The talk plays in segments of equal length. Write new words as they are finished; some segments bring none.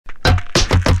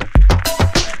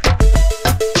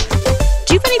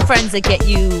friends that get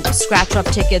you scratch-off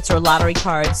tickets or lottery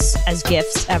cards as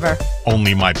gifts ever?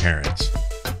 Only my parents.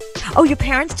 Oh, your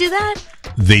parents do that?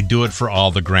 They do it for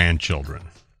all the grandchildren.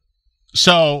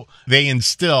 So they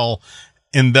instill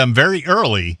in them very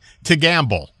early to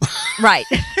gamble. Right.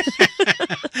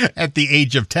 At the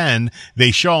age of 10,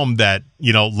 they show them that,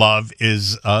 love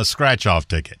is a scratch-off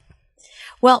ticket.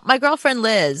 Well, my girlfriend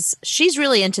Liz, she's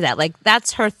really into that. Like,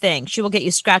 that's her thing. She will get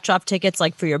you scratch-off tickets,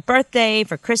 like, for your birthday,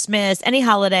 for Christmas, any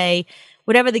holiday.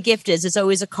 Whatever the gift is, there's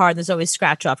always a card. There's always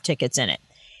scratch-off tickets in it.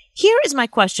 Here is my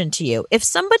question to you. If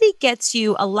somebody gets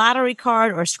you a lottery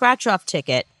card or a scratch-off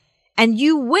ticket and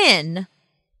you win,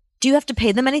 do you have to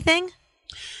pay them anything?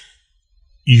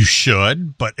 You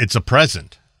should, but it's a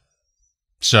present.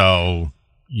 So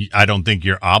I don't think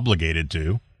you're obligated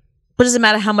to. But does it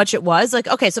matter how much it was? Like,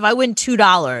 okay, so if I win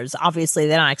 $2, obviously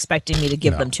they're not expecting me to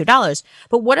give them $2.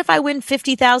 But what if I win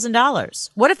 $50,000?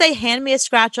 What if they hand me a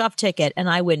scratch-off ticket and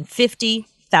I win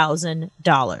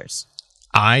 $50,000?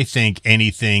 I think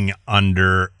anything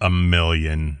under $1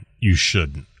 million, you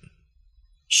shouldn't.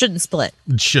 Shouldn't split.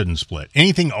 Shouldn't split.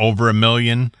 Anything over $1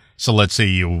 million, so let's say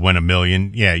you win $1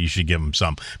 million, yeah, you should give them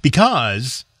some.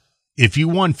 Because if you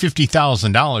won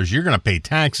 $50,000, you're going to pay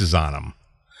taxes on them.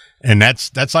 And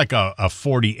that's like a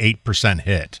 48%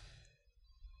 hit.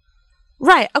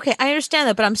 Right. Okay, I understand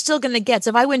that, but I'm still going to get, so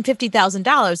if I win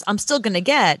 $50,000, I'm still going to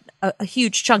get a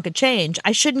huge chunk of change.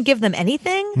 I shouldn't give them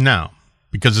anything? No,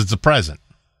 because it's a present.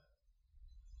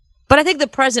 But I think the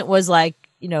present was like,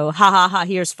 here's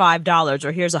 $5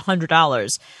 or here's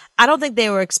 $100. I don't think they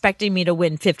were expecting me to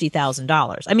win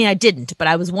 $50,000. I mean, I didn't, but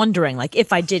I was wondering, like,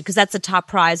 if I did, because that's the top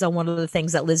prize on one of the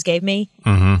things that Liz gave me.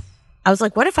 Mm-hmm. I was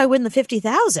like, what if I win the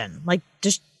 $50,000? Like,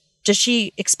 does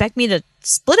she expect me to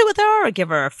split it with her or give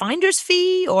her a finder's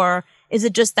fee? Or is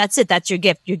it just, that's it, that's your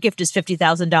gift? Your gift is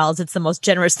 $50,000. It's the most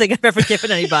generous thing I've ever given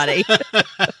anybody.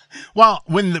 Well,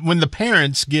 when the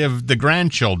parents give the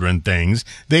grandchildren things,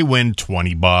 they win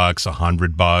 $20,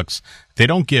 $100. They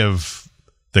don't give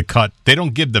they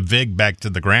don't give the VIG back to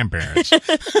the grandparents. Well,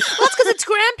 it's because it's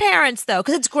grandparents, though.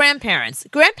 Because it's grandparents.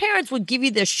 Grandparents would give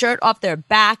you their shirt off their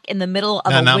back in the middle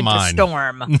of a winter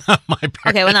storm. Not my parents.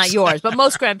 Okay, well, not yours, but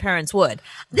most grandparents would.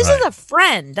 This is a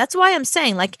friend. That's why I'm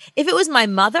saying, like, if it was my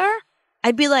mother,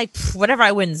 I'd be like, whatever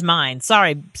I win is mine.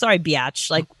 Sorry, biatch.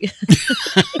 Like,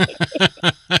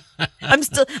 I'm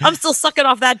still sucking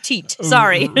off that teat.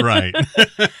 Sorry. Right.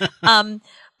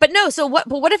 But no, so what?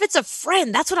 But what if it's a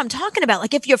friend? That's what I'm talking about.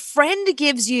 Like, if your friend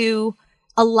gives you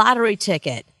a lottery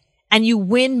ticket and you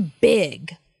win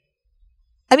big.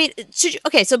 I mean,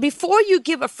 so before you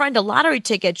give a friend a lottery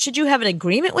ticket, should you have an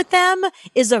agreement with them?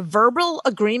 Is a verbal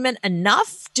agreement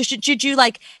enough? Should you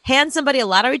like hand somebody a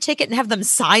lottery ticket and have them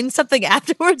sign something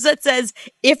afterwards that says,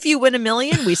 if you win $1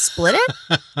 million, we split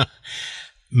it?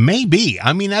 Maybe.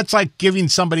 I mean, that's like giving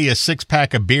somebody a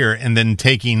 6-pack of beer and then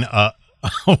taking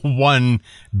one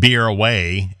beer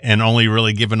away and only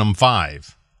really giving them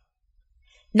 5.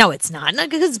 No, it's not. No,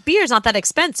 because beer's not that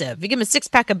expensive. If you give them a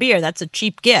 6-pack of beer, that's a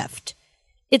cheap gift.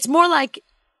 It's more like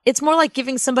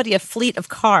giving somebody a fleet of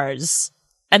cars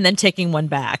and then taking one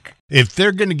back. If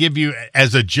they're going to give you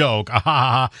as a joke,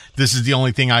 this is the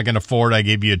only thing I can afford, I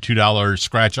gave you a $2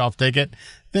 scratch-off ticket,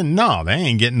 then no, they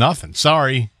ain't getting nothing.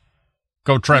 Sorry.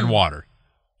 Go tread water.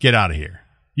 Get out of here.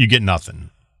 You get nothing.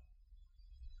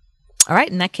 All right.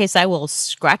 In that case, I will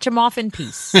scratch them off in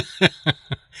peace.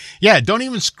 Yeah, don't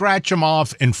even scratch them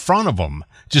off in front of them.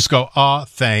 Just go,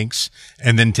 thanks,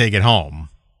 and then take it home.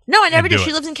 No, I never did.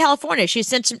 She lives in California. She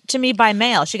sent them to me by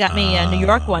mail. She got me New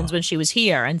York ones when she was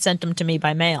here and sent them to me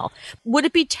by mail. Would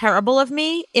it be terrible of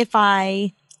me if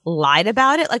I lied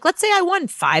about it? Like, let's say I won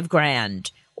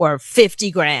 $5,000 or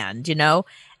 $50,000,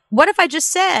 What if I just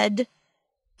said,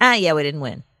 yeah, we didn't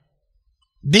win?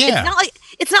 Yeah.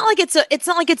 It's not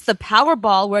like it's the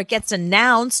Powerball where it gets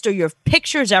announced or your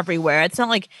pictures everywhere. It's not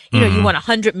like, you won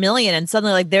 $100 million and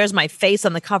suddenly like there's my face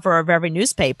on the cover of every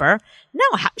newspaper. No,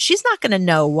 she's not going to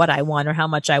know what I won or how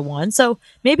much I won. So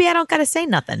maybe I don't got to say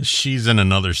nothing. She's in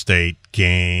another state.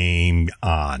 Game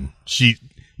on.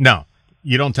 No,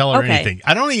 you don't tell her anything.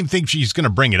 I don't even think she's going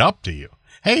to bring it up to you.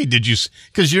 Hey,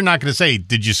 because you're not going to say,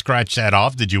 did you scratch that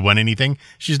off? Did you win anything?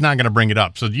 She's not going to bring it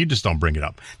up. So you just don't bring it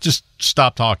up. Just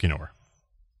stop talking to her.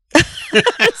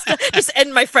 Just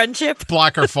end my friendship.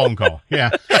 Block her phone call.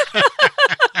 Yeah.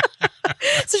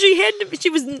 So she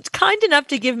was kind enough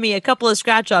to give me a couple of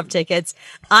scratch-off tickets.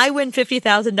 I win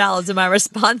 $50,000 and my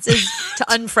response is to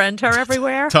unfriend her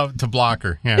everywhere. To block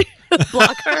her. Yeah.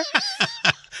 Block her.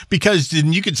 Because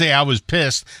then you could say I was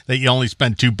pissed that you only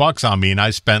spent $2 on me and I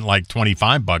spent like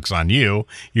 $25 on you.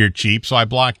 You're cheap, so I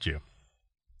blocked you.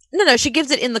 No, she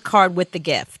gives it in the card with the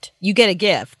gift. You get a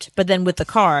gift, but then with the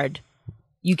card,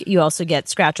 you also get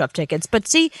scratch-off tickets. But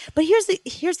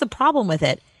here's the problem with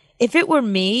it. If it were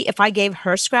me, if I gave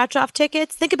her scratch-off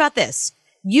tickets, think about this.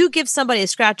 You give somebody a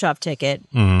scratch-off ticket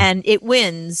and it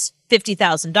wins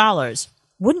 $50,000.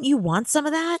 Wouldn't you want some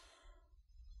of that?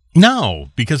 No,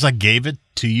 because I gave it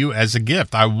to you as a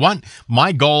gift.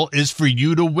 My goal is for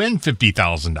you to win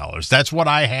 $50,000. That's what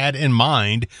I had in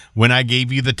mind when I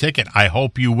gave you the ticket. I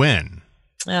hope you win.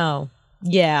 Oh,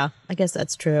 yeah, I guess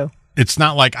that's true. It's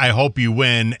not like I hope you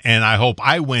win and I hope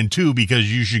I win too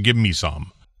because you should give me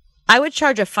some. I would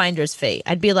charge a finder's fee.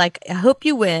 I'd be like, I hope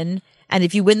you win. And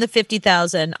if you win the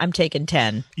 $50,000, I'm taking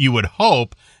 10. You would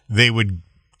hope they would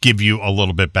give you a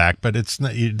little bit back, but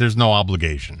there's no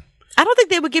obligation. I don't think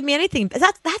they would give me anything.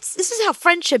 This is how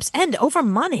friendships end, over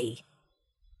money.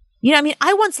 You know, I mean,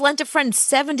 I once lent a friend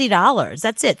 $70.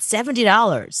 That's it,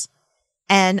 $70.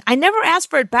 And I never asked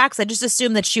for it back because I just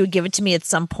assumed that she would give it to me at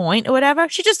some point or whatever.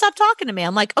 She just stopped talking to me.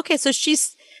 I'm like, okay, so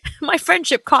my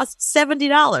friendship cost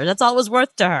 $70. That's all it was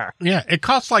worth to her. Yeah, it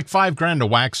costs like $5,000 to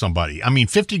whack somebody. I mean,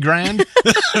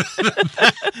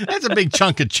 $50,000. That's a big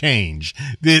chunk of change.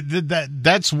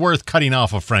 That's worth cutting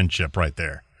off a friendship right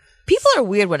there. People are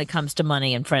weird when it comes to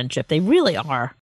money and friendship. They really are.